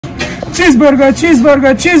Cheezborger,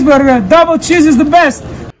 cheezborger, cheezborger. Double cheese is the best.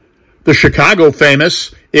 The Chicago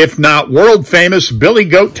famous, if not world famous, Billy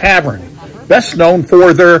Goat Tavern, best known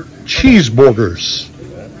for their cheezborgers.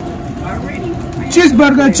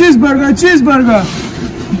 Cheezborger, cheezborger,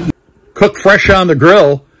 cheezborger. Cooked fresh on the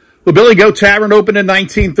grill, the Billy Goat Tavern opened in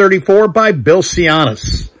 1934 by Bill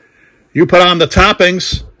Cianis. You put on the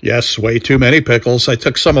toppings. Yes, way too many pickles. I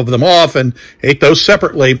took some of them off and ate those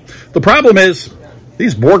separately. The problem is,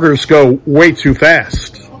 these burgers go way too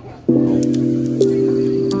fast.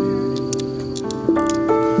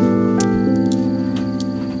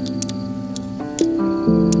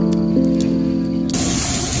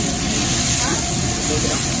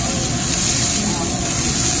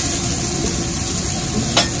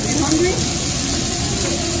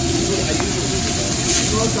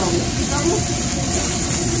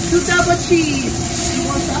 Two double cheese. You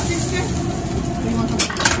want sausage there? You want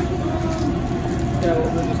Yeah,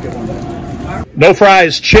 we'll just get one there. No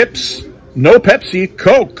fries, chips, no Pepsi,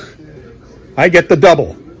 Coke. I get the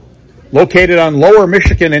double. Located on Lower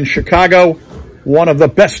Michigan in Chicago, one of the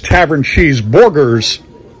best tavern cheeseborgers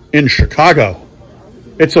in Chicago.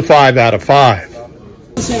 It's a 5 out of 5.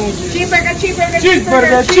 cheeseburger, cheeseburger,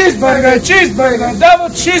 Cheezborger, cheezborger, cheezborger. Double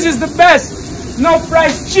cheese is the best. No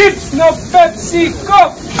fries, chips, no Pepsi,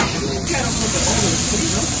 Coke.